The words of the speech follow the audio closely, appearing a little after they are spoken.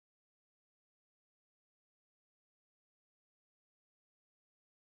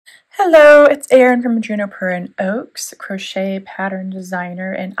Hello, it's Erin from Juniper and Oaks, crochet pattern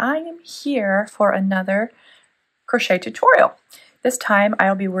designer, and I am here for another crochet tutorial. This time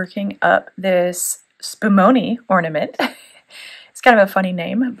I'll be working up this Spumoni ornament. It's kind of a funny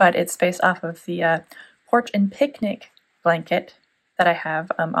name, but it's based off of the porch and picnic blanket that I have.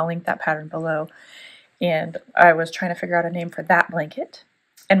 I'll link that pattern below. And I was trying to figure out a name for that blanket,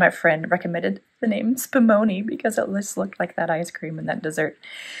 and my friend recommended the name Spumoni because it just looked like that ice cream and that dessert.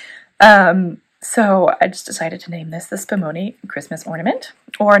 So I just decided to name this the Spumoni Christmas ornament,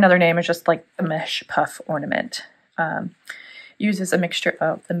 or another name is just like the mesh puff ornament. Uses a mixture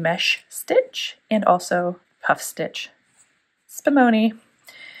of the mesh stitch and also puff stitch. Spumoni.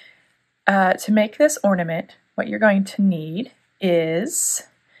 To make this ornament, what you're going to need is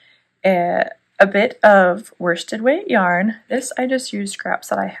a bit of worsted weight yarn. This I just used scraps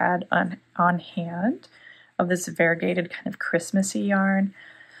that I had on hand of this variegated kind of Christmassy yarn.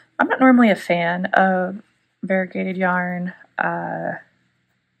 I'm not normally a fan of variegated yarn,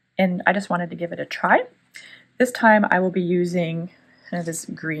 and I just wanted to give it a try. This time I will be using this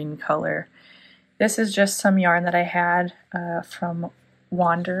green color. This is just some yarn that I had from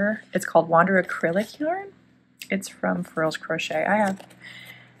Wander. It's called Wander acrylic yarn. It's from Furls Crochet. I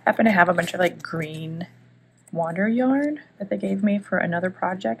happen to have a bunch of like green Wander yarn that they gave me for another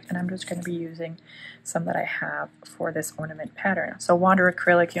project, and I'm just going to be using some that I have for this ornament pattern. So Wander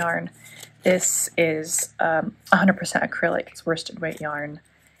acrylic yarn, this is 100% acrylic, it's worsted weight yarn,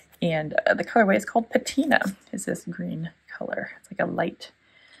 and the colorway is called Patina, is this green color. It's like a light,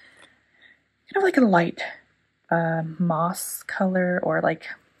 kind of like a light moss color, or like,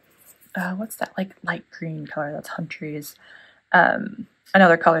 what's that, like light green color, that's Huntrese.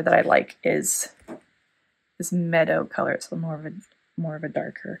 Another color that I like is this meadow color. It's more of a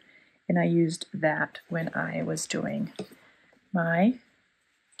darker, and I used that when I was doing my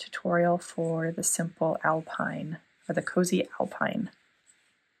tutorial for the simple alpine, or the cozy alpine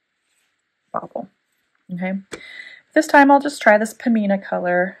bauble. Okay, this time I'll just try this Pamina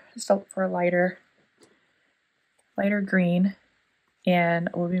color, just for a lighter green, and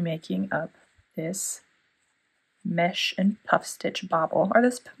we'll be making up this mesh and puff stitch bauble, or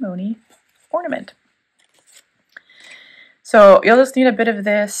this Spumoni ornament. So you'll just need a bit of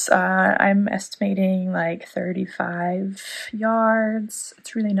this. I'm estimating like 35 yards.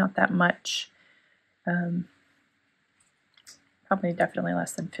 It's really not that much. Probably definitely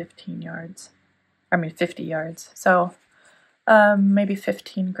less than 15 yards. I mean 50 yards. So maybe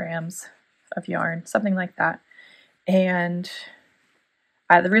 15 grams of yarn, something like that. And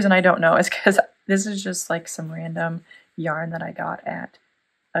the reason I don't know is because this is just like some random yarn that I got at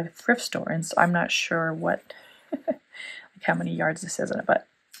a thrift store, and so I'm not sure what how many yards this is in it, but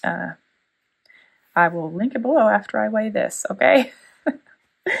I will link it below after I weigh this, okay?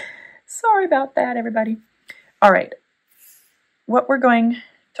 Sorry about that, everybody. All right, what we're going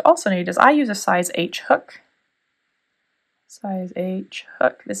to also need is, I use a size H hook. Size H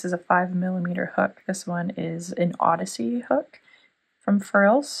hook. This is a 5mm hook. This one is an Odyssey hook from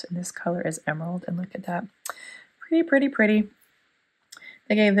Furls, and this color is emerald, and look at that. Pretty, pretty, pretty.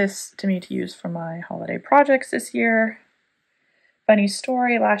 They gave this to me to use for my holiday projects this year. Funny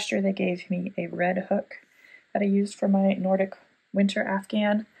story, last year they gave me a red hook that I used for my Nordic winter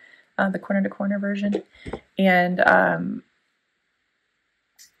Afghan, the corner to corner version, and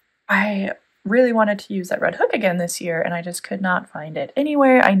I really wanted to use that red hook again this year, and I just could not find it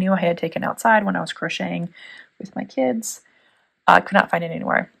anywhere. I knew I had taken outside when I was crocheting with my kids. I could not find it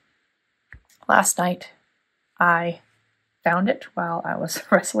anywhere. Last night I found it while I was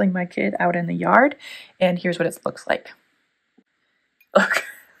wrestling my kid out in the yard, and here's what it looks like. Look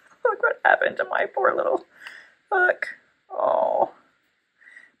what happened to my poor little hook. Oh,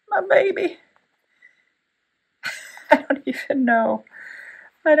 my baby. I don't even know.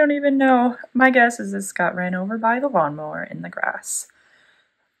 My guess is this got ran over by the lawnmower in the grass.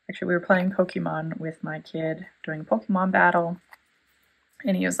 Actually, we were playing Pokemon with my kid during Pokemon battle,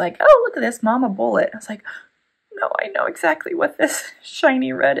 and he was like, "Oh, look at this, Mama Bullet." I was like, "No, I know exactly what this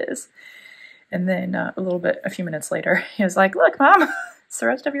shiny red is." And then a few minutes later, he was like, "Look, Mom, it's the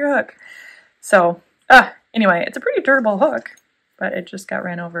rest of your hook." So, anyway, it's a pretty durable hook, but it just got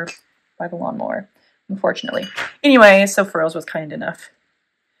ran over by the lawnmower, unfortunately. Anyway, so Furls was kind enough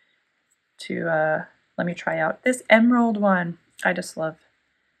to let me try out this emerald one. I just love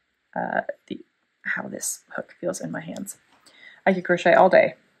how this hook feels in my hands. I could crochet all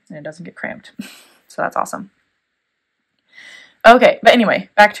day, and it doesn't get cramped, so that's awesome. Okay, but anyway,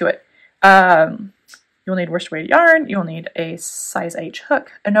 back to it. You'll need worsted weight yarn. You'll need a size H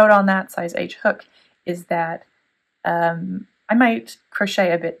hook. A note on that size H hook is that I I might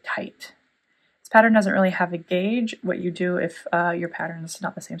crochet a bit tight. This pattern doesn't really have a gauge. What you do if your pattern is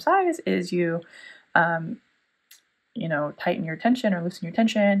not the same size is you, you know, tighten your tension or loosen your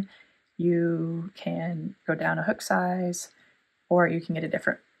tension. You can go down a hook size, or you can get a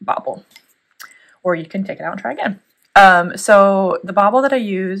different bauble, or you can take it out and try again. So the bauble that I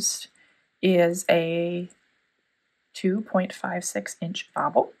used is a 2.56 inch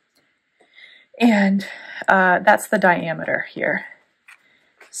bauble, and that's the diameter here.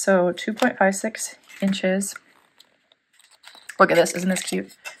 So 2.56 inches. Look at this, isn't this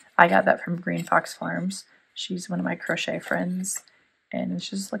cute? I got that from Green Fox Farms. She's one of my crochet friends, and it's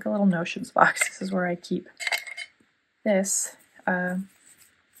just like a little notions box. This is where I keep this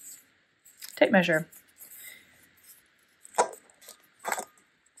tape measure.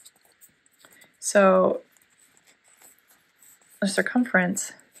 So the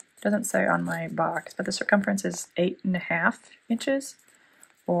circumference, doesn't say on my box, but the circumference is 8.5 inches,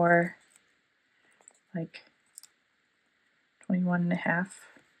 or like 21.5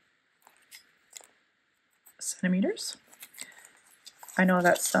 centimeters. I know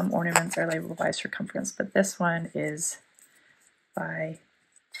that some ornaments are labeled by circumference, but this one is by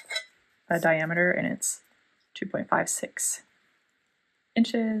a diameter, and it's 2.56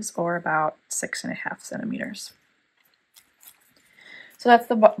 inches, or about 6.5 centimeters. So that's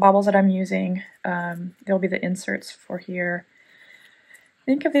the baubles that I'm using. There'll be the inserts for here.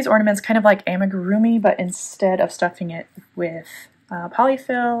 Think of these ornaments kind of like amigurumi, but instead of stuffing it with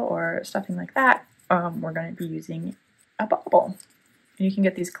polyfill or stuffing like that, we're going to be using a bauble. And you can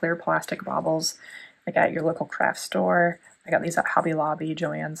get these clear plastic baubles like at your local craft store. I got these at Hobby Lobby.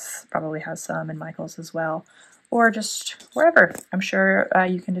 Joann's probably has some, and Michael's as well, or just wherever. I'm sure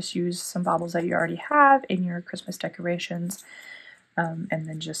you can just use some baubles that you already have in your Christmas decorations, and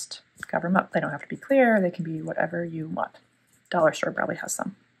then just cover them up. They don't have to be clear. They can be whatever you want. Dollar store probably has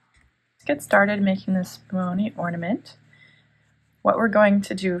some. Let's get started making this pony ornament. What we're going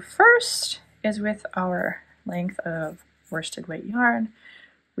to do first is, with our length of worsted weight yarn,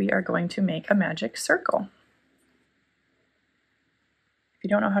 we are going to make a magic circle. If you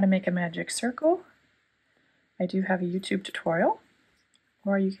don't know how to make a magic circle, I do have a YouTube tutorial,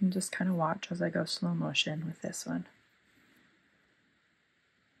 or you can just kind of watch as I go slow motion with this one.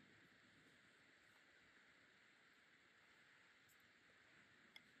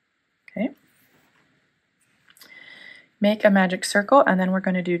 Okay. Make a magic circle, and then we're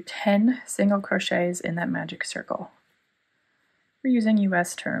going to do 10 single crochets in that magic circle. We're using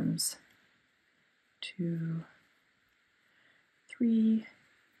US terms. 2, 3.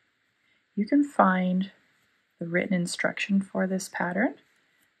 You can find the written instruction for this pattern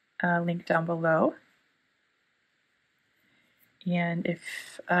linked down below. And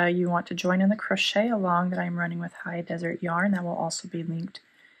if you want to join in the crochet along that I'm running with High Desert Yarn, that will also be linked.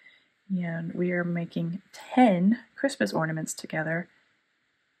 And we are making 10 Christmas ornaments together.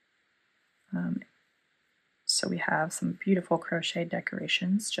 So we have some beautiful crochet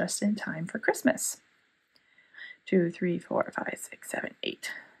decorations just in time for Christmas. 2, 3, 4, 5, 6, 7,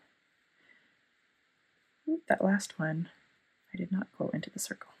 8. Ooh, that last one, I did not go into the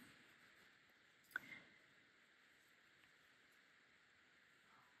circle.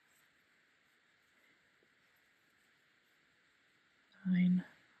 9,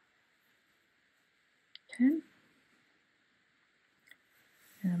 10.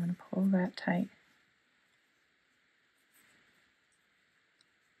 And I'm going to pull that tight.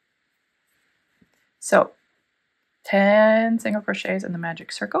 So 10 single crochets in the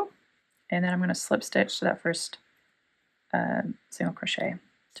magic circle, and then I'm going to slip stitch to that first single crochet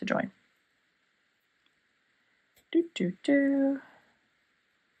to join. Do, do, do.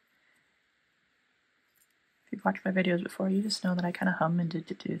 If you've watched my videos before, you just know that I kind of hum and do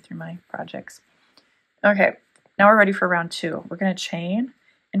through my projects. Okay, now we're ready for round 2. We're going to chain,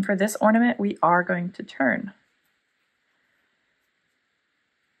 and for this ornament, we are going to turn.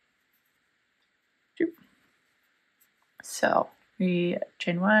 So we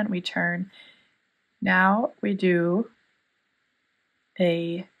chain 1, we turn. Now we do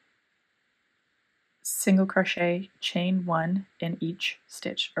a single crochet, chain 1 in each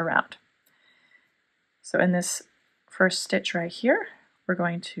stitch around. So in this first stitch right here, we're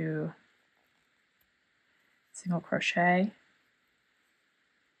going to single crochet,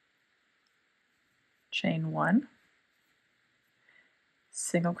 chain 1,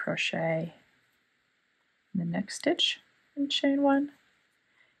 single crochet in the next stitch, and chain 1.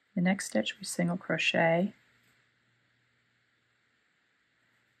 The next stitch we single crochet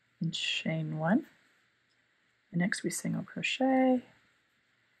and chain 1. The next we single crochet,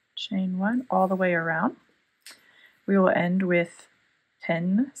 chain 1, all the way around. we will end with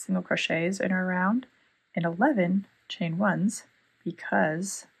 10 single crochets in our round and 11 chain ones,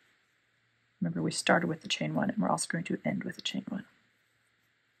 because remember we started with the chain one and we're also going to end with a chain one.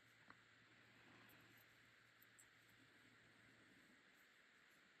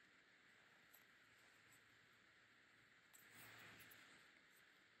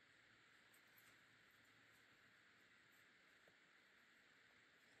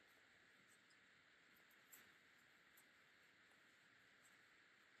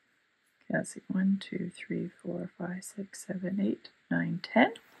 Let's see, 1, 2, 3, 4, 5, 6, 7, 8, 9,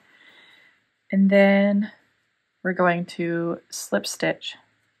 10. And then we're going to slip stitch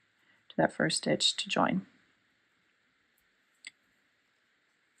to that first stitch to join.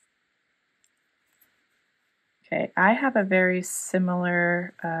 Okay, I have a very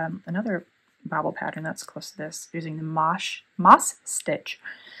similar, another Bauble pattern that's close to this, using the moss stitch.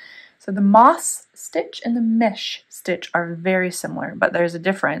 So the moss stitch and the mesh stitch are very similar, but there's a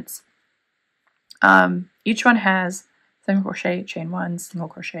difference. Each one has single crochet, chain one, single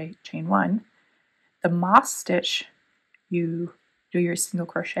crochet, chain one. The moss stitch, you do your single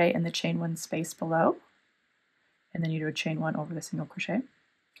crochet in the chain one space below, and then you do a chain one over the single crochet.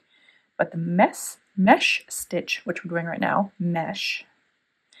 But the mesh stitch, which we're doing right now, mesh,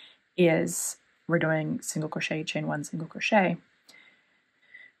 is we're doing single crochet, chain one, single crochet.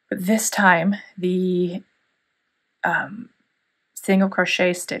 But this time the single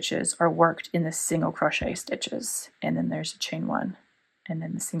crochet stitches are worked in the single crochet stitches, and then there's a chain one, and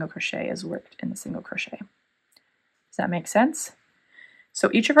then the single crochet is worked in the single crochet. Does that make sense?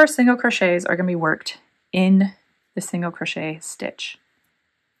 So each of our single crochets are going to be worked in the single crochet stitch.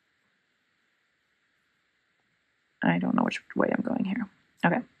 I don't know which way I'm going here.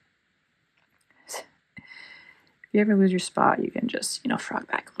 Okay. If you ever lose your spot, you can just, frog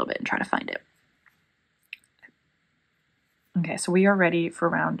back a little bit and try to find it. Okay, so we are ready for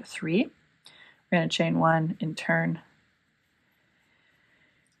round 3. We're going to chain one and turn.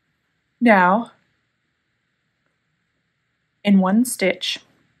 Now, in one stitch,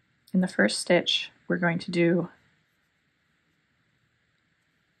 in the first stitch, we're going to do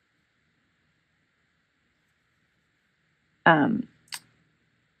I'm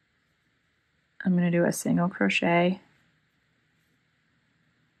going to do a single crochet,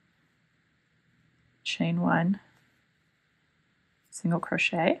 chain one, single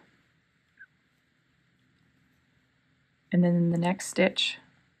crochet, and then in the next stitch,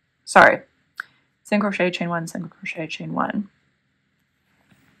 single crochet, chain one, single crochet, chain one,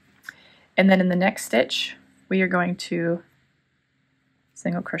 and then in the next stitch we are going to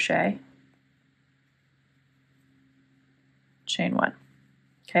single crochet, chain one.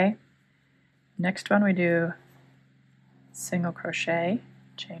 Okay, next one we do single crochet,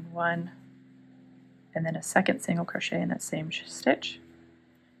 chain one, and then a second single crochet in that same stitch,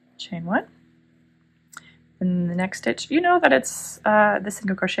 chain one. And the next stitch, you know that it's the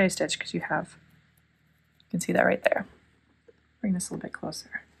single crochet stitch because you can see that right there. Bring this a little bit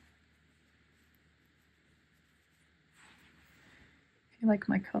closer. I feel like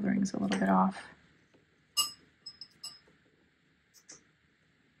my coloring's a little bit off.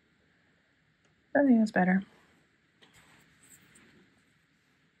 I think that's better.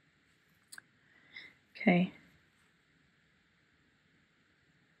 Okay.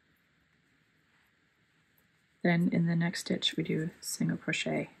 Then in the next stitch we do single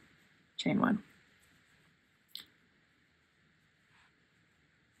crochet, chain one.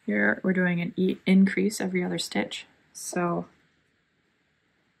 Here we're doing an increase every other stitch. So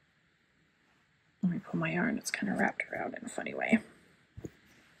let me pull my yarn, it's kind of wrapped around in a funny way.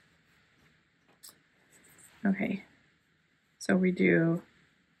 Okay, so we do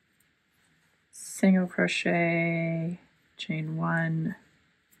single crochet, chain one,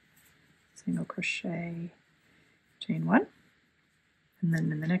 single crochet, chain one, and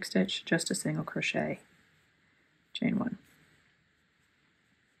then in the next stitch just a single crochet, chain one.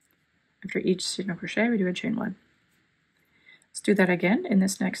 After each single crochet we do a chain one. Let's do that again. In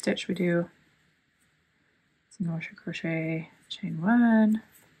this next stitch we do single crochet, chain one,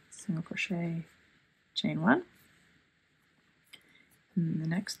 single crochet, chain one, and then the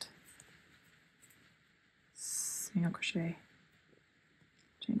next single crochet,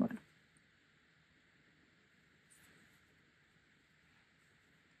 chain one.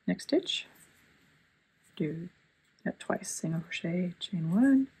 Next stitch, do that twice, single crochet, chain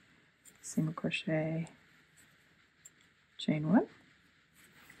one, single crochet, chain one,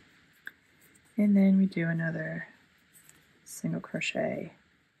 and then we do another single crochet,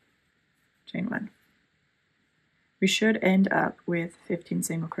 chain one. We should end up with 15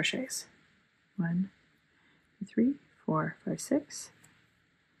 single crochets. 1, 3, 4, 5, 6,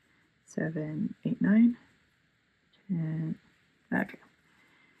 7, 8, 9, 10. Okay,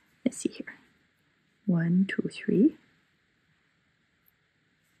 let's see here. 1, 2, 3.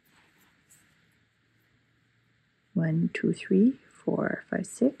 1, 2, 3, 4, 5,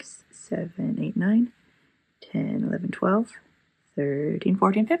 6, 7, 8, 9, 10, 11, 12, 13,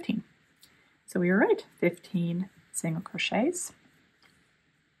 14, 15. So we were right, 15 single crochets.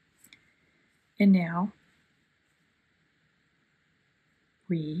 And now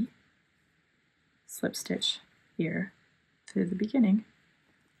we slip stitch here to the beginning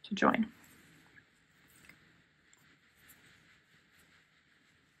to join.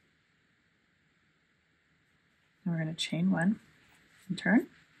 And we're going to chain 1 and turn.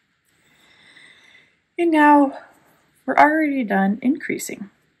 And now we're already done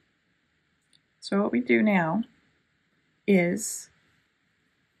increasing. So what we do now is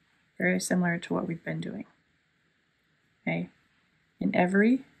very similar to what we've been doing. Okay, in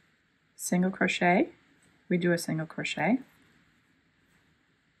every single crochet, we do a single crochet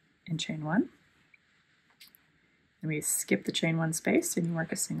and chain 1. And we skip the chain 1 space and you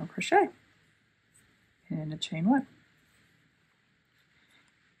work a single crochet and a chain 1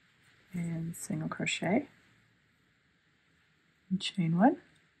 and single crochet and chain 1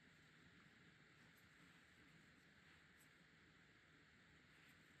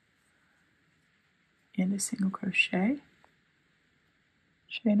 and a single crochet,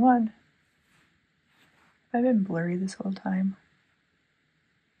 chain 1. I've been blurry this whole time.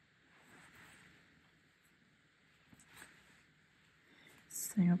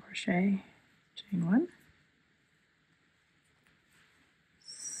 Single crochet, chain 1,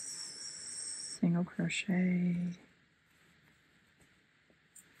 single crochet,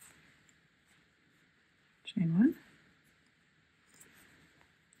 chain 1,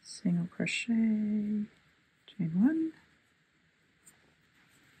 single crochet, chain 1,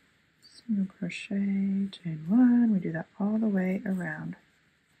 single crochet, chain 1. We do that all the way around.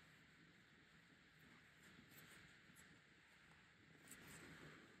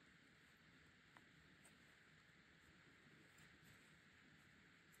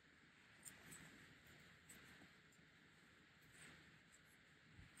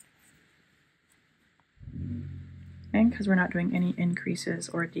 And because we're not doing any increases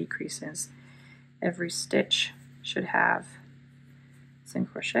or decreases, every stitch should have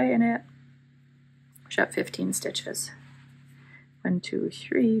single crochet in it. We should have 15 stitches. 1, 2,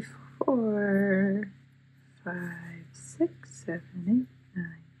 3, 4, 5, 6, 7, 8,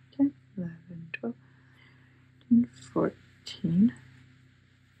 9, 10, 11, 12, 13, 14,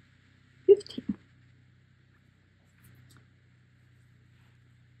 15.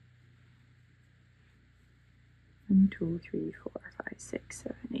 One, 2, 3, 4, 5, 6,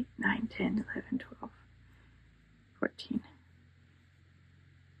 7, 8, 9, 10, 11, 12, 14.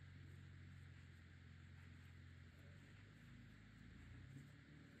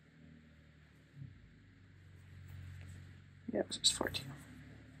 Yeah, it was just 14.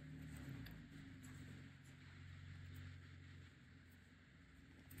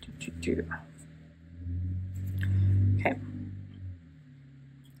 Okay.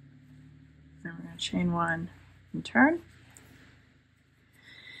 Now we're going to chain 1 and turn.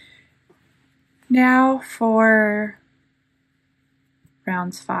 Now for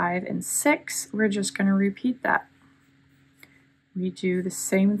rounds 5 and 6, we're just going to repeat that. We do the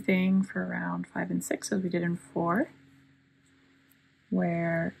same thing for round 5 and 6 as we did in 4,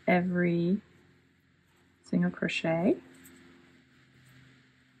 where every single crochet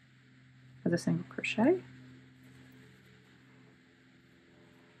has a single crochet,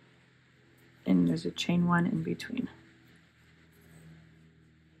 and there's a chain 1 in between.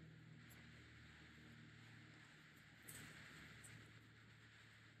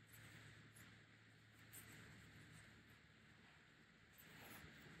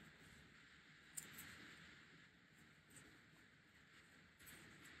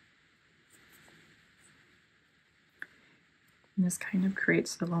 And this kind of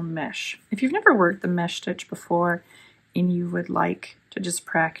creates the little mesh. If you've never worked the mesh stitch before and you would like to just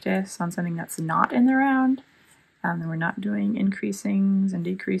practice on something that's not in the round, and we're not doing increasings and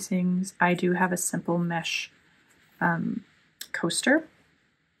decreasings, I do have a simple mesh coaster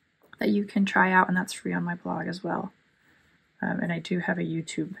that you can try out, and that's free on my blog as well. And I do have a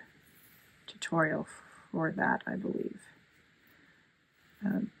YouTube tutorial for that, I believe.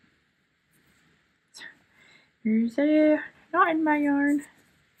 Here's a knot in my yarn.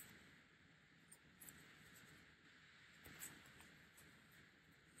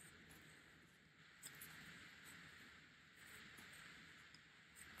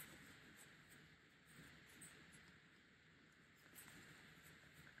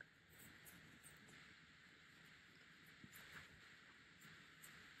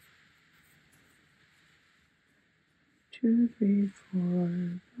 2, 3,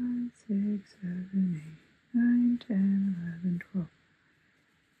 4, 5, 6, 7, 8, 9, 10, 11, 12.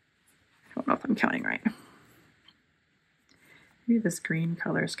 I don't know if I'm counting right. Maybe this green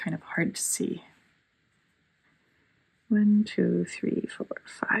color is kind of hard to see. 1, 2, 3, 4,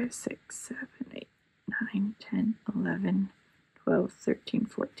 5, 6, 7, 8, 9, 10, 11, 12, 13,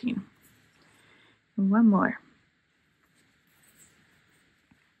 14. And one more.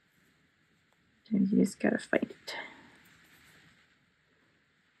 And you just gotta find it.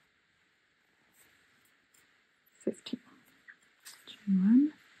 15. Chain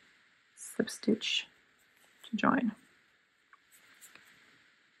 1, slip stitch to join.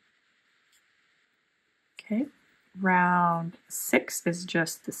 Okay, round 6 is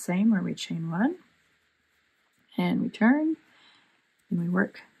just the same, where we chain 1 and we turn and we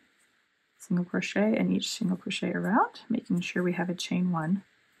work single crochet in each single crochet around, making sure we have a chain 1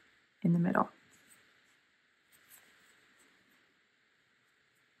 in the middle.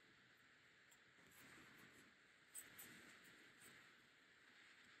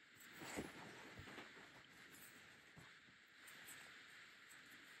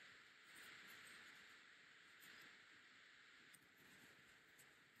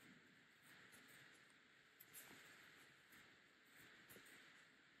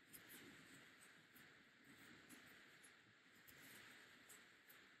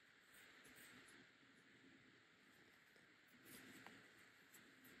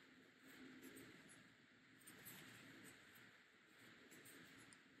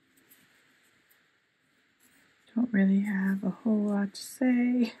 Don't really have a whole lot to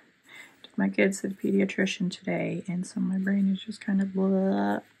say. Took my kids to the pediatrician today, and so my brain is just kind of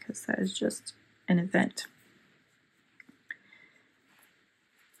blah, because that is just an event.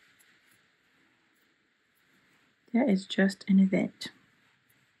 That is just an event.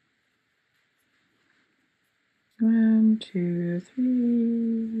 1, 2,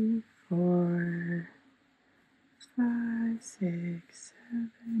 3, 4, 5, 6,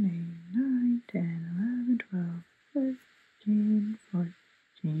 7, 8, 9, 10, 11, 12, 13,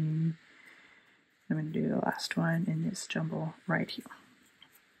 14. I'm going to do the last one in this jumble right here.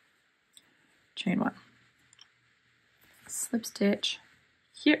 Chain 1. Slip stitch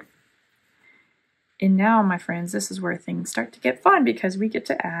here. And now, my friends, this is where things start to get fun, because we get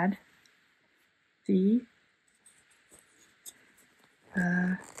to add the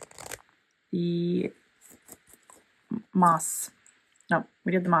moss. No,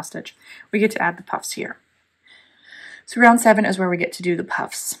 we did the moss stitch. We get to add the puffs here. So round 7 is where we get to do the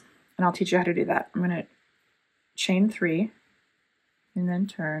puffs, and I'll teach you how to do that. I'm going to chain 3 and then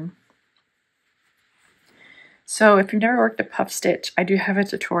turn. So if you've never worked a puff stitch, I do have a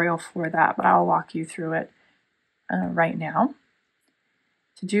tutorial for that, but I'll walk you through it right now.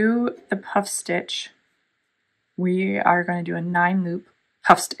 To do the puff stitch, we are going to do a 9 loop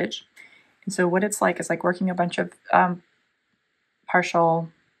puff stitch. And so what it's like is like working a bunch of partial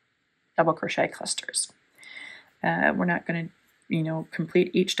double crochet clusters. We're not going to, complete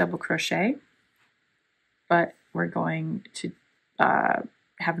each double crochet, but we're going to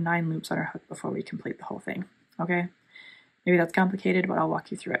have 9 loops on our hook before we complete the whole thing. Okay, maybe that's complicated, but I'll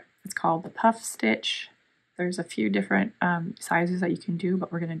walk you through it. It's called the puff stitch. There's a few different sizes that you can do,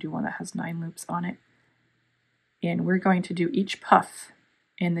 but we're going to do one that has 9 loops on it. And we're going to do each puff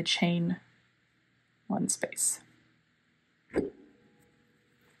in the chain 1 space.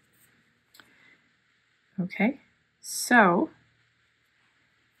 Okay, so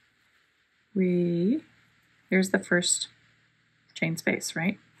here's the first chain space,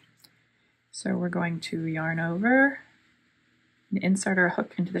 right? So we're going to yarn over and insert our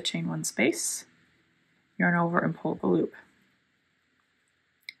hook into the chain 1 space, yarn over and pull the loop.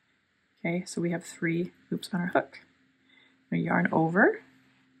 Okay, so we have 3 loops on our hook. We yarn over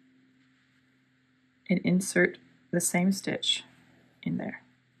and insert the same stitch in there.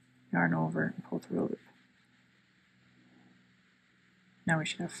 Yarn over and pull through a loop. Now we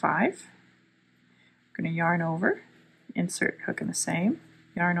should have 5. We're going to yarn over, insert hook in the same,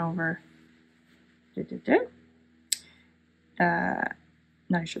 yarn over,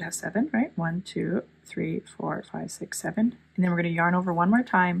 now you should have 7, right? 1, 2, 3, 4, 5, 6, 7. And then we're going to yarn over one more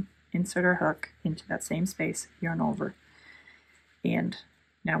time, insert our hook into that same space, yarn over. And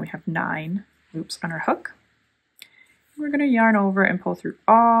now we have 9 loops on our hook. We're going to yarn over and pull through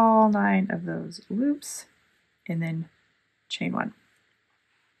all 9 of those loops and then chain 1.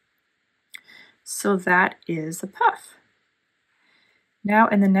 So that is the puff. Now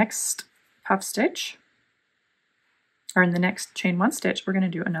in the next puff stitch, or in the next chain 1 stitch, we're going to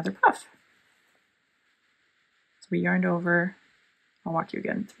do another puff. So we yarned over, I'll walk you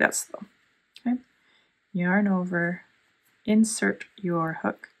again through that slow. Okay, yarn over, insert your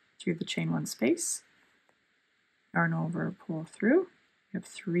hook through the chain 1 space, yarn over, pull through. You have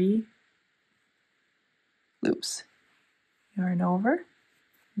 3 loops. Yarn over,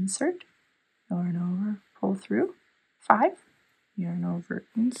 insert, yarn over, pull through. 5, yarn over,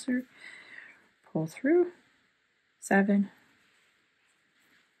 insert, pull through. 7,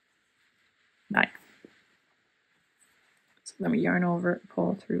 9. So let me yarn over,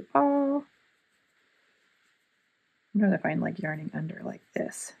 pull through all. Sometimes I find like yarning under like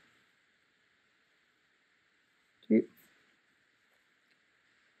this. 2.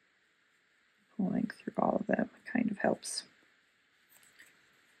 Pulling through all of them kind of helps.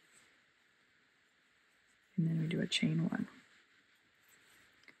 And then we do a chain 1.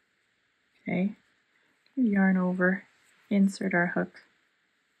 Okay, yarn over, insert our hook,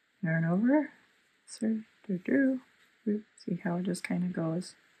 yarn over, insert, see how it just kind of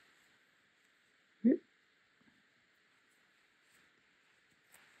goes.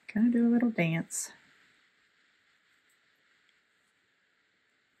 Kind of do a little dance.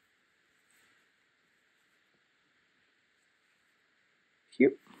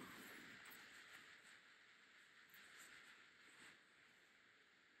 Cute.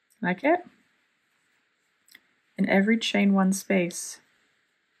 Like it? In every chain 1 space,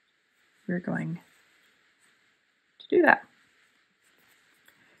 we're going to do that.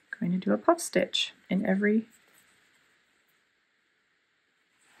 Going to do a puff stitch in every.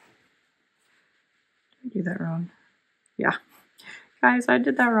 Did I do that wrong? Yeah. Guys, I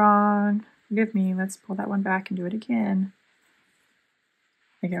did that wrong. Forgive me. Let's pull that one back and do it again.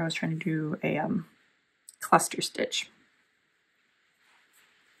 I think I was trying to do a cluster stitch.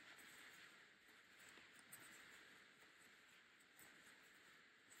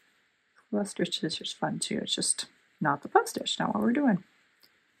 Cluster stitch is fun too. It's just not the puff stitch, not what we're doing.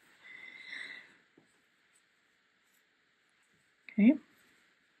 Okay.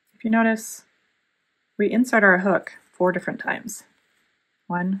 If you notice, we insert our hook 4 different times.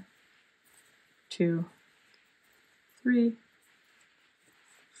 1, 2, 3,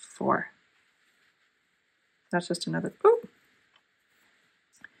 4. That's just another,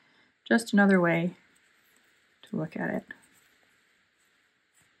 just another way to look at it.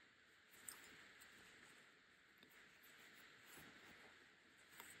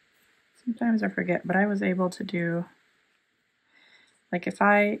 Sometimes I forget, but I was able to do, like if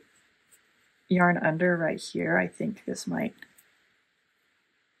I yarn under right here, I think this might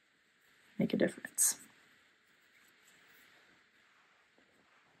make a difference.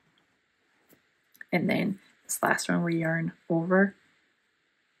 And then this last one we yarn over,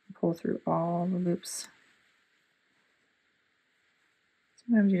 pull through all the loops.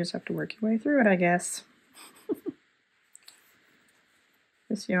 Sometimes you just have to work your way through it, I guess.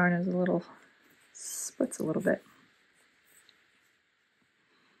 This yarn is a little, splits a little bit.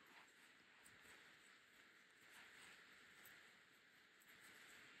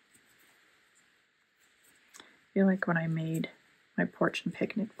 I feel like when I made my porch and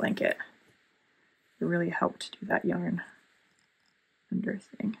picnic blanket, it really helped do that yarn under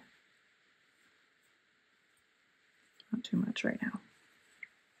thing. Not too much right now.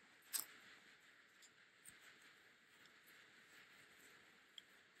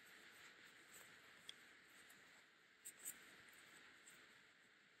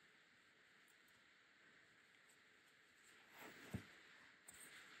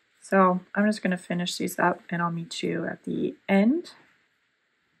 So I'm just going to finish these up and I'll meet you at the end.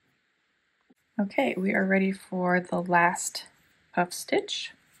 Okay, we are ready for the last puff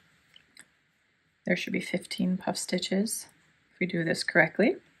stitch. There should be 15 puff stitches if we do this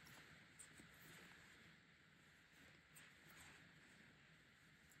correctly.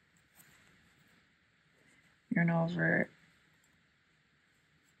 Yarn over,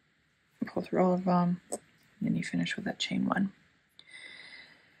 pull through all of them, and then you finish with that chain 1.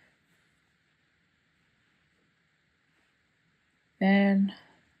 Then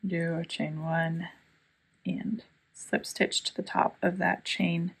do a chain 1 and slip stitch to the top of that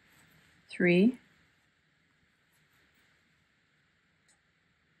chain 3.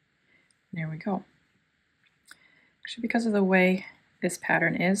 There we go. Actually, because of the way this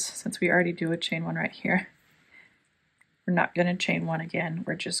pattern is, since we already do a chain 1 right here, we're not going to chain 1 again.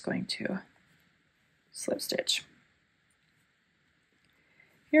 We're just going to slip stitch.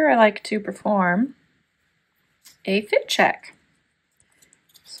 Here I like to perform a fit check.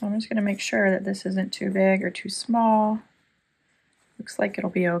 So I'm just going to make sure that this isn't too big or too small. Looks like it'll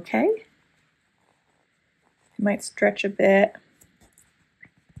be okay. It might stretch a bit.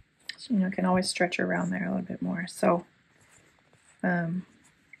 So, you know, I can always stretch around there a little bit more. So I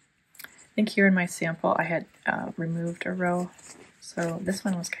think here in my sample I had removed a row, so this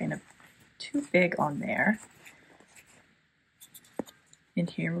one was kind of too big on there. And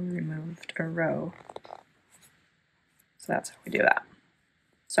here we removed a row. So that's how we do that.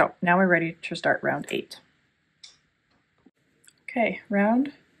 So now we're ready to start round 8. Okay,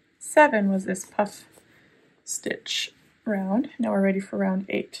 round 7 was this puff stitch round. Now we're ready for round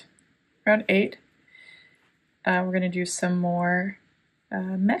 8. Round 8, we're going to do some more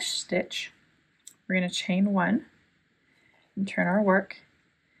mesh stitch. We're going to chain 1 and turn our work.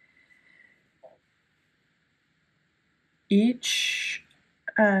 Each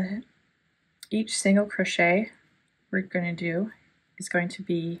single crochet we're going to do is going to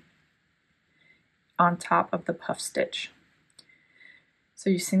be on top of the puff stitch. So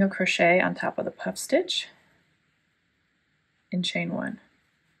you single crochet on top of the puff stitch and chain 1.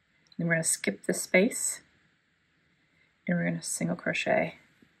 Then we're going to skip the space and we're going to single crochet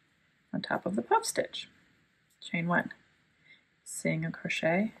on top of the puff stitch. Chain 1. Single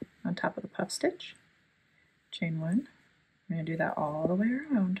crochet on top of the puff stitch. Chain 1. We're going to do that all the way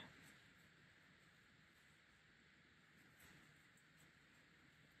around.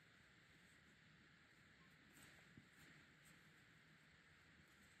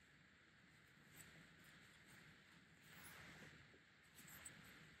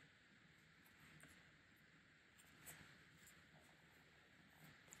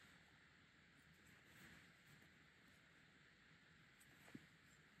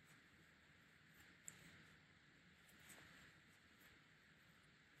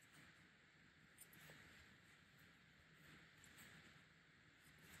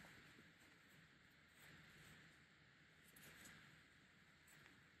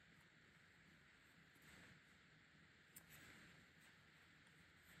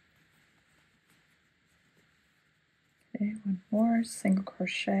 Okay, one more single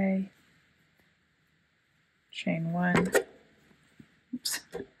crochet, chain 1. Oops,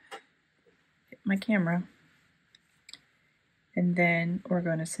 hit my camera. And then we're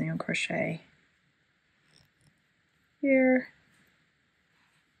going to single crochet here,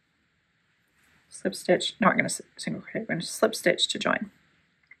 slip stitch. No, we're going to single crochet. We're going to slip stitch to join.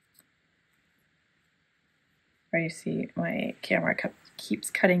 Right, you see my camera keeps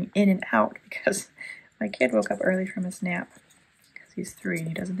cutting in and out because my kid woke up early from his nap because he's 3 and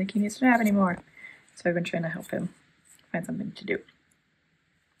he doesn't think he needs to nap anymore. So I've been trying to help him find something to do.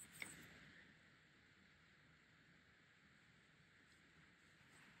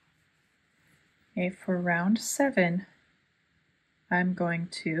 Okay, for round 7, I'm going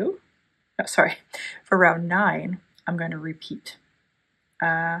to, for round 9, I'm going to repeat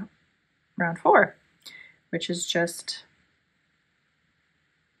round 4, which is just,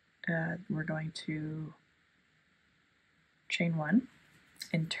 we're going to chain 1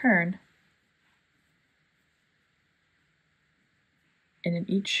 and turn, and in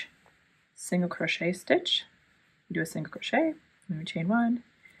each single crochet stitch, we do a single crochet, and we chain 1,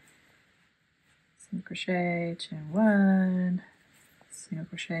 single crochet, chain 1, single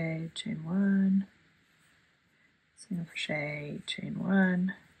crochet, chain 1, single crochet, chain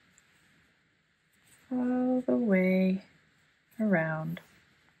 1, all the way around.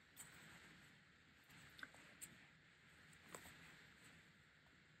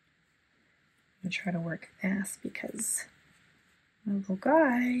 I'm going to try to work fast because my little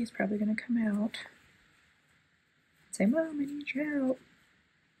guy is probably going to come out and say, "Mom, I need your help."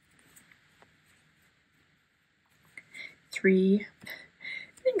 3.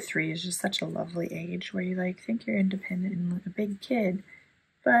 I think 3 is just such a lovely age where you think you're independent and like a big kid,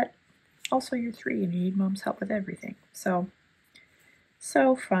 but also you're 3 and you need mom's help with everything. So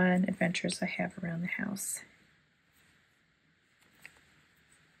fun adventures I have around the house.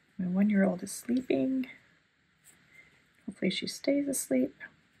 My 1-year-old is sleeping. Hopefully she stays asleep.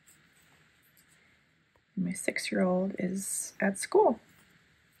 And my 6-year-old is at school.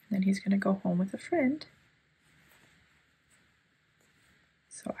 And then he's going to go home with a friend.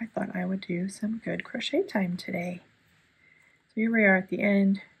 So I thought I would do some good crochet time today. So here we are at the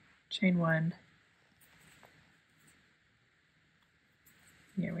end, chain 1.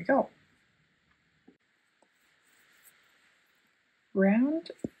 Here we go.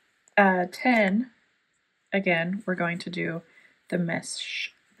 Round 10, again, we're going to do the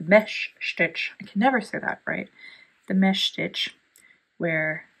mesh stitch. I can never say that right. The mesh stitch,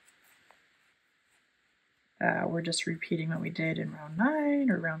 where we're just repeating what we did in round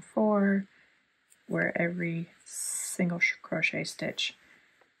 9 or round 4, where every single crochet stitch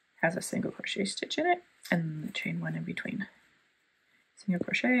has a single crochet stitch in it and the chain 1 in between. Single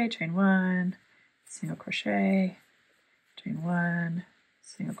crochet, chain 1, single crochet, chain 1,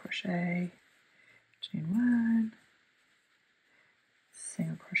 single crochet, chain 1,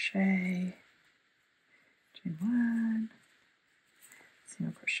 single crochet, chain 1,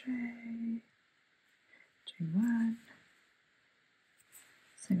 single crochet, chain 1,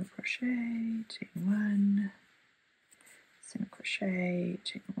 single crochet, chain 1, single crochet,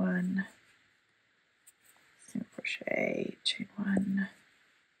 chain 1, single crochet, chain 1,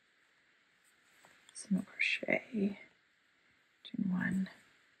 single crochet, chain 1,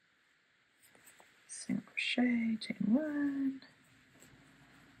 single crochet, chain 1,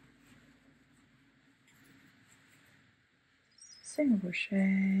 single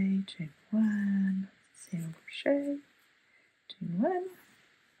crochet, chain 1, single crochet, chain 1,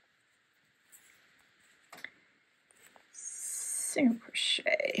 single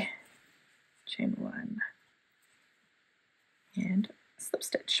crochet, chain 1, and slip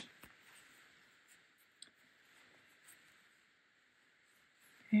stitch.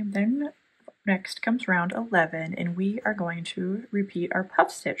 And then next comes round 11, and we are going to repeat our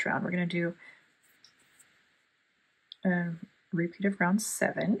puff stitch round. We're going to do a repeat of round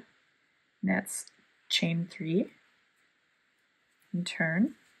 7, and that's chain 3 and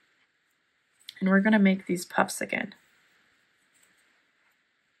turn, and we're going to make these puffs again.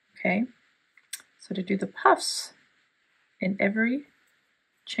 Okay, so to do the puffs, in every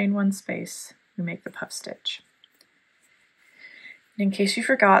chain 1 space we make the puff stitch. In case you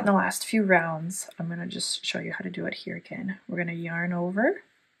forgot in the last few rounds, I'm going to just show you how to do it here again. We're going to yarn over,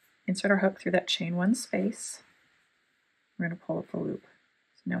 insert our hook through that chain 1 space. We're going to pull up the loop.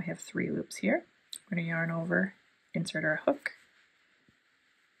 So now we have 3 loops here. We're going to yarn over, insert our hook,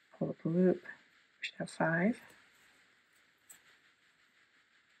 pull up the loop. We should have 5,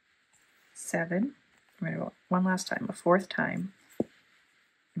 7. We're going to go one last time, a 4th time.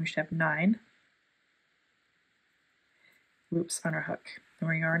 And we should have 9 loops on our hook. And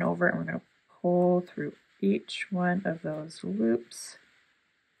we're going to yarn over and we're going to pull through each one of those loops,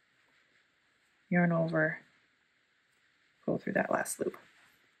 yarn over, pull through that last loop.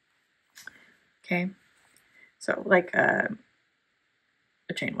 Okay, so like a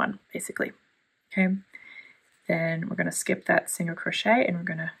chain 1 basically. Okay, then we're going to skip that single crochet and we're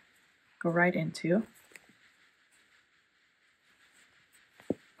going to go right into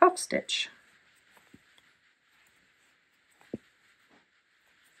puff stitch.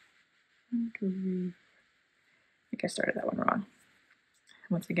 I think I started that one wrong.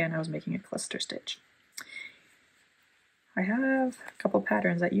 Once again, I was making a cluster stitch. I have a couple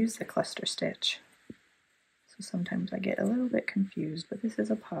patterns that use the cluster stitch, so sometimes I get a little bit confused, but this is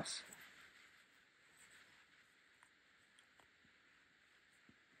a puff.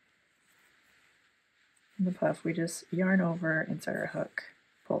 In the puff, we just yarn over, insert our hook,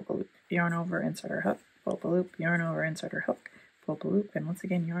 pull the loop, yarn over, insert our hook, pull the loop, yarn over, insert our hook, pull the loop, and once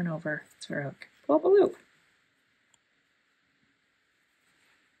again yarn over, insert our hook, pull the loop.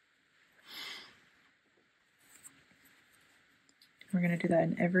 We're going to do that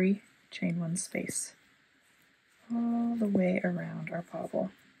in every chain 1 space, all the way around our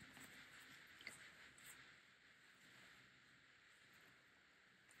bauble.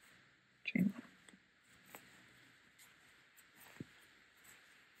 Chain 1.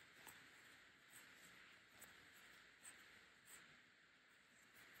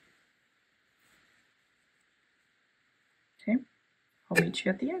 Okay, I'll meet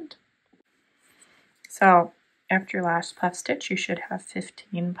you at the end. So after your last puff stitch, you should have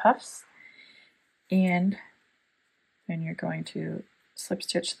 15 puffs, and then you're going to slip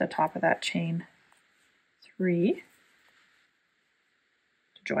stitch the top of that chain 3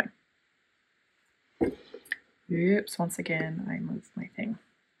 to join. Oops, once again, I moved my thing.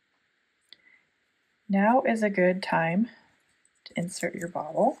 Now is a good time to insert your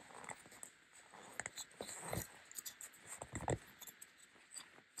bauble.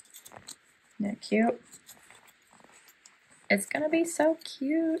 Isn't that cute? It's gonna be so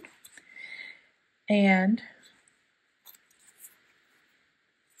cute. And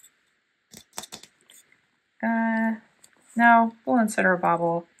now we'll insert our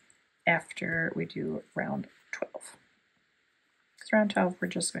bauble after we do round 12. Because round 12, we're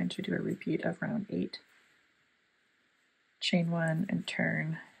just going to do a repeat of round 8. Chain 1 and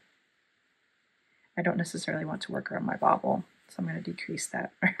turn. I don't necessarily want to work around my bauble, so I'm going to decrease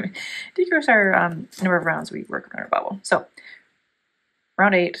that. Decrease our number of rounds we work around our bauble. So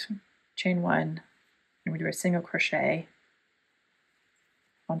round 8, chain 1, and we do a single crochet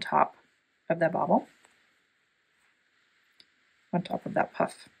on top of that bauble, on top of that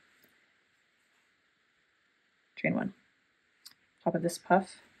puff. Chain 1. Top of this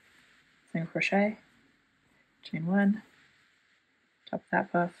puff, single crochet, chain 1, top of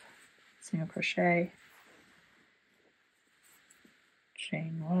that puff, single crochet,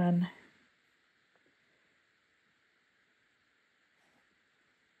 chain 1,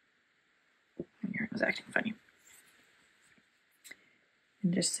 my yarn was acting funny,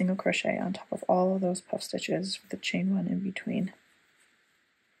 and just single crochet on top of all of those puff stitches with the chain 1 in between.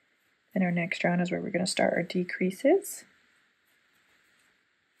 Then our next round is where we're going to start our decreases.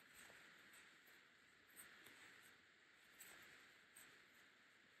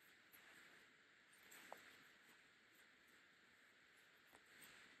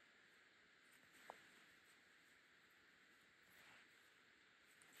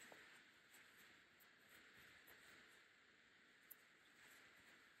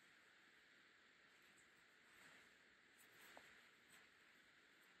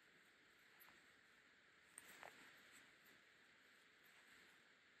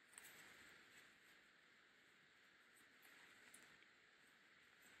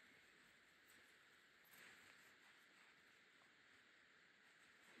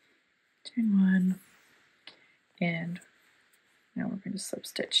 Chain 1, and now we're going to slip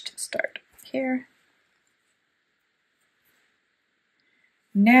stitch to start here.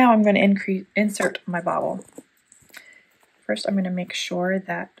 Now I'm going to insert my bauble. First I'm going to make sure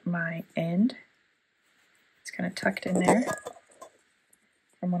that my end is kind of tucked in there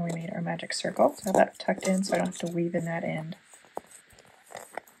from when we made our magic circle. So I have that tucked in so I don't have to weave in that end.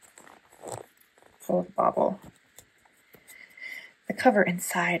 Pull the bauble, the cover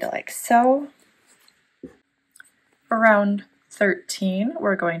inside like so. For round 13,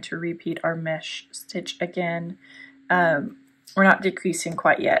 we're going to repeat our mesh stitch again. We're not decreasing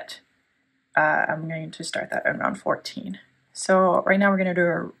quite yet. I'm going to start that at round 14. So right now we're going to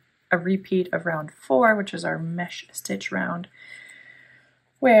do a repeat of round 4, which is our mesh stitch round,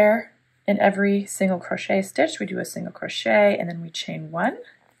 where in every single crochet stitch we do a single crochet and then we chain 1,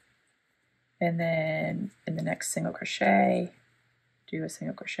 and then in the next single crochet do a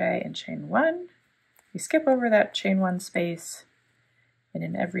single crochet and chain 1. We skip over that chain 1 space, and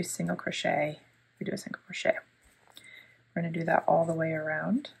in every single crochet we do a single crochet. We're going to do that all the way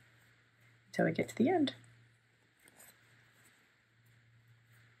around until we get to the end.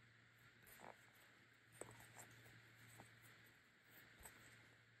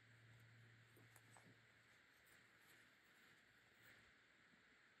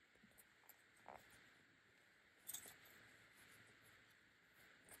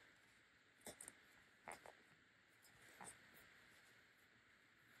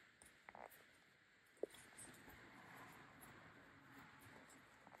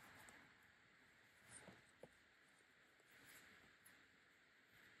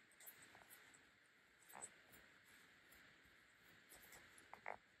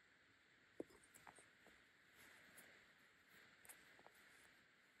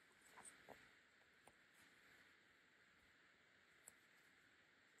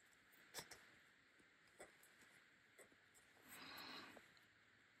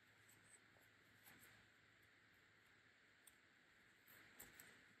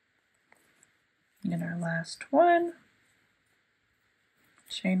 And our last one,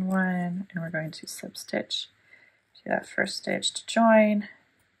 chain 1, and we're going to slip stitch to that first stitch to join,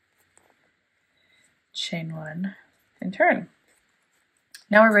 chain 1, and turn.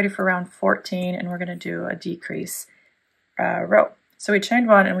 Now we're ready for round 14, and we're going to do a decrease row. So we chained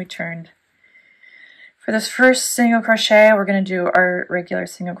 1 and we turned. For this first single crochet, we're going to do our regular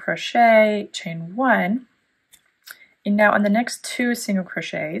single crochet, chain 1, and now on the next 2 single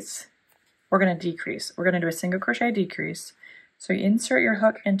crochets, we're going to decrease. We're going to do a single crochet decrease. So you insert your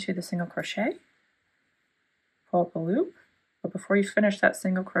hook into the single crochet, pull up a loop, but before you finish that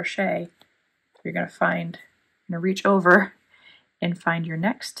single crochet, you're going to reach over and find your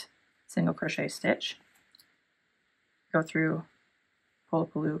next single crochet stitch. Go through, pull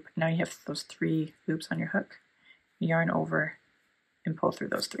up a loop. Now you have those 3 loops on your hook. Yarn over and pull through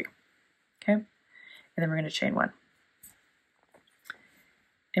those 3. Okay? And then we're going to chain 1.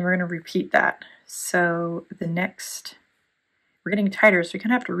 And we're going to repeat that. So the next, we're getting tighter, so you're going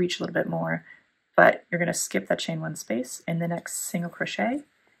to have to reach a little bit more, but you're going to skip that chain 1 space. In the next single crochet,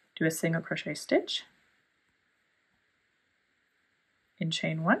 do a single crochet stitch in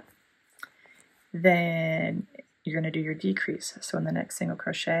chain 1. Then you're going to do your decrease. So in the next single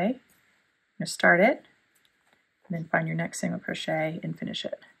crochet, you're going to start it, and then find your next single crochet and finish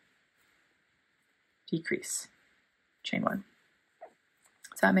it. Decrease, chain 1.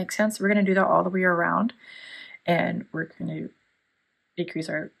 Does that make sense? We're going to do that all the way around, and we're going to decrease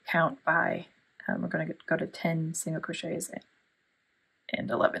our count by, we're going to go to 10 single crochets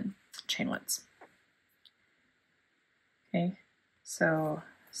and 11 chain 1s. Okay, So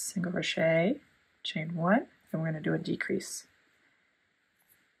single crochet, chain 1, and we're going to do a decrease.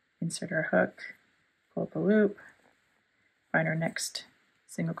 Insert our hook, pull up a loop, find our next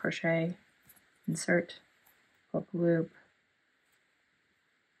single crochet, insert, pull up a loop,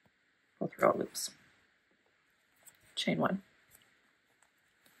 pull through all loops, chain 1.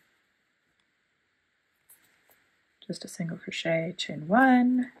 Just a single crochet, chain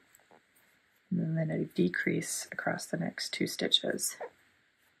 1, and then a decrease across the next 2 stitches.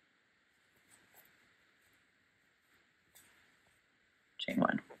 Chain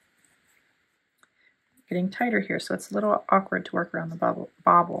 1. Getting tighter here, so it's a little awkward to work around the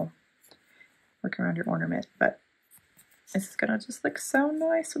bauble, work around your ornament, but this is gonna just look so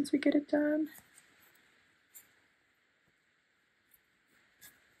nice once we get it done.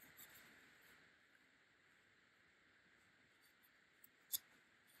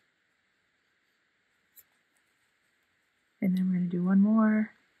 And then we're going to do one more,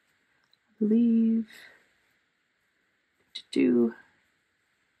 I believe, to do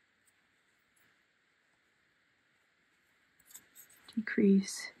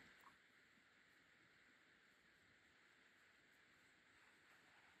decrease.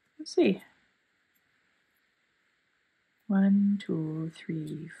 Let's see. 1, 2,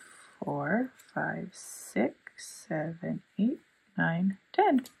 3, 4, 5, 6, 7, 8, 9,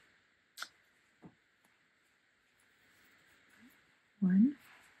 10. 1,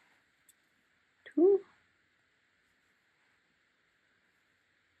 2,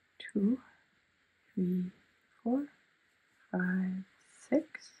 2, 3, 4, 5,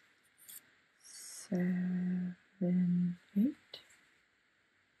 6, 7, 8.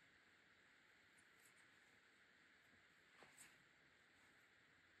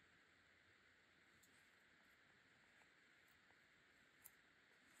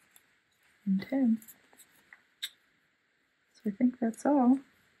 And 10. So I think that's all.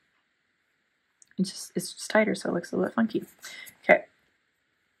 It's just tighter, so it looks a little funky. Okay.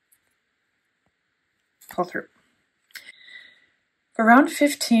 Pull through. For round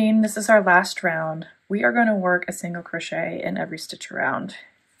 15, this is our last round. We are going to work a single crochet in every stitch around.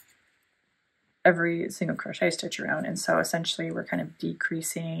 Every single crochet stitch around, and so essentially we're kind of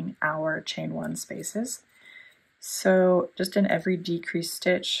decreasing our chain 1 spaces. So just in every decrease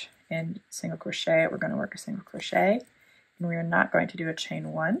stitch in single crochet, we're going to work a single crochet, and we are not going to do a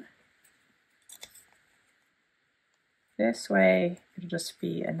chain 1. This way, it'll just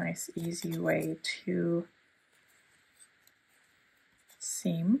be a nice, easy way to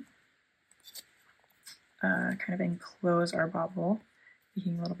seam, kind of enclose our bauble,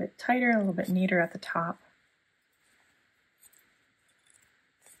 making a little bit tighter, a little bit neater at the top.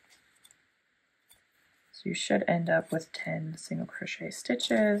 So you should end up with 10 single crochet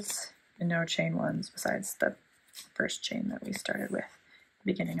stitches and no chain 1s besides the first chain that we started with at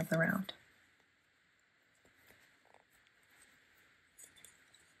the beginning of the round.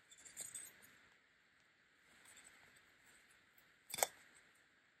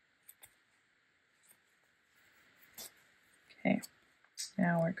 Okay,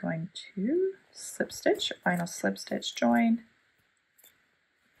 now we're going to slip stitch, final slip stitch join.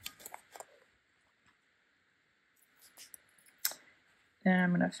 Then I'm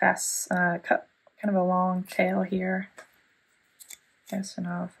going to fast cut kind of a long tail here, fasten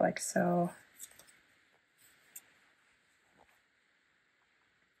off like so.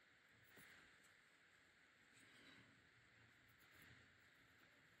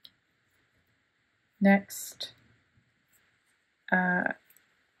 Next,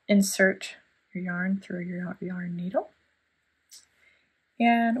 insert your yarn through your yarn needle,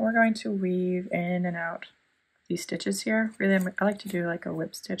 and we're going to weave in and out these stitches here. Really, I like to do like a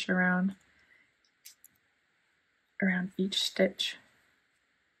whip stitch around each stitch.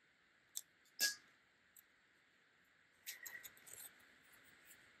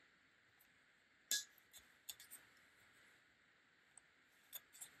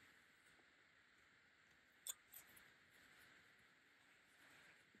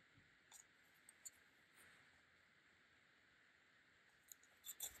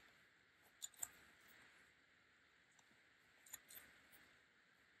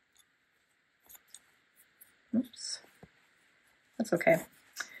 Oops, that's okay.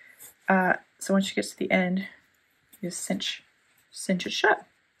 So once you get to the end, you just cinch it shut.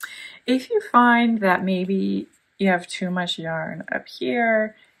 If you find that maybe you have too much yarn up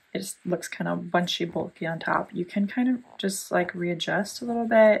here, it just looks kind of bunchy, bulky on top, you can kind of just like readjust a little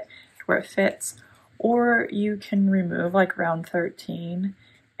bit to where it fits, or you can remove like round 13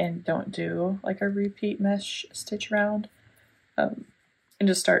 and don't do like a repeat mesh stitch round, and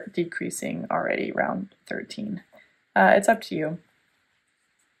just start decreasing already round 13. It's up to you.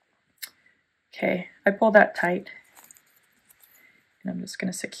 Okay, I pulled that tight, and I'm just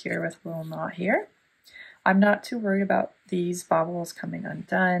going to secure with a little knot here. I'm not too worried about these baubles coming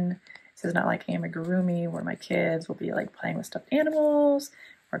undone. This is not like amigurumi where my kids will be like playing with stuffed animals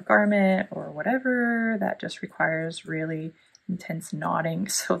or garment or whatever. That just requires really intense knotting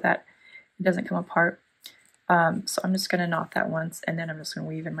so that it doesn't come apart. So I'm just going to knot that once, and then I'm just going to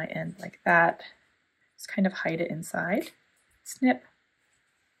weave in my end like that. Just kind of hide it inside. Snip.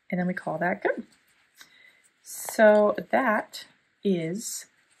 And then we call that good. So that is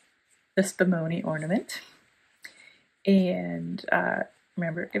the Spumoni ornament. And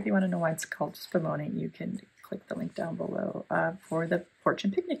remember, if you want to know why it's called Spumoni, you can click the link down below for the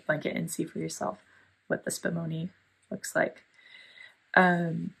Fortune Picnic blanket and see for yourself what the Spumoni looks like.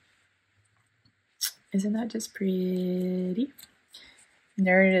 Isn't that just pretty? And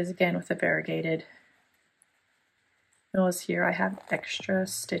there it is again with the variegated. Notice here I have extra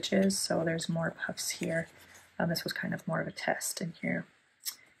stitches, so there's more puffs here. This was kind of more of a test, and here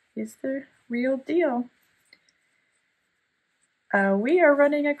is the real deal. We are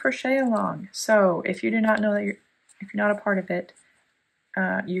running a crochet along, so if you do not know that if you're not a part of it,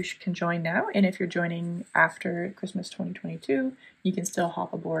 you can join now. And if you're joining after Christmas 2022, you can still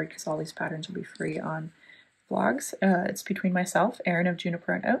hop aboard because all these patterns will be free on blogs. It's between myself, Erin of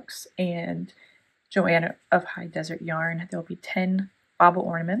Juniper and Oaks, and Joanna of High Desert Yarn. There will be 10 bauble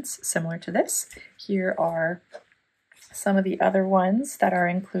ornaments similar to this. Here are some of the other ones that are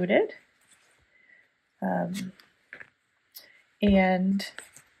included. And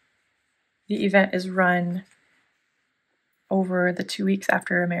the event is run over the 2 weeks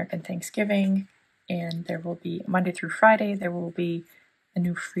after American Thanksgiving, and there will be Monday through Friday, there will be a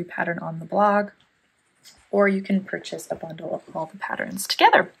new free pattern on the blog, or you can purchase a bundle of all the patterns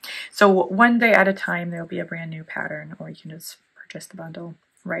together. So one day at a time, there will be a brand new pattern, or you can just purchase the bundle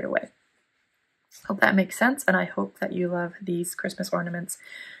right away. Hope that makes sense, and I hope that you love these Christmas ornaments.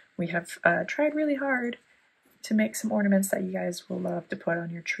 We have tried really hard to make some ornaments that you guys will love to put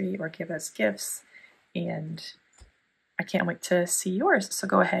on your tree or give as gifts, and I can't wait to see yours. So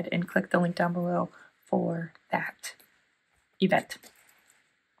go ahead and click the link down below for that event.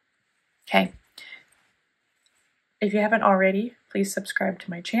 Okay. If you haven't already, please subscribe to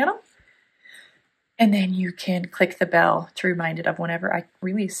my channel. And then you can click the bell to be reminded of whenever I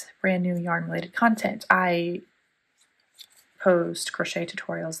release brand new yarn related content. I post crochet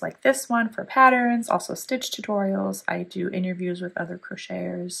tutorials like this one for patterns, also stitch tutorials. I do interviews with other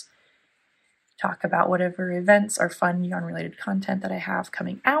crocheters, talk about whatever events or fun yarn related content that I have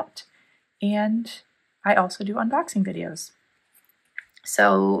coming out. And I also do unboxing videos.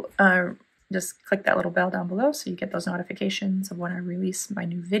 So just click that little bell down below so you get those notifications of when I release my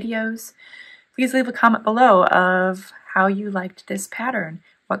new videos. Please leave a comment below of how you liked this pattern.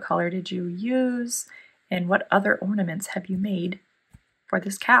 What color did you use? And what other ornaments have you made for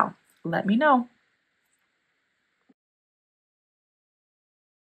this cow? Let me know.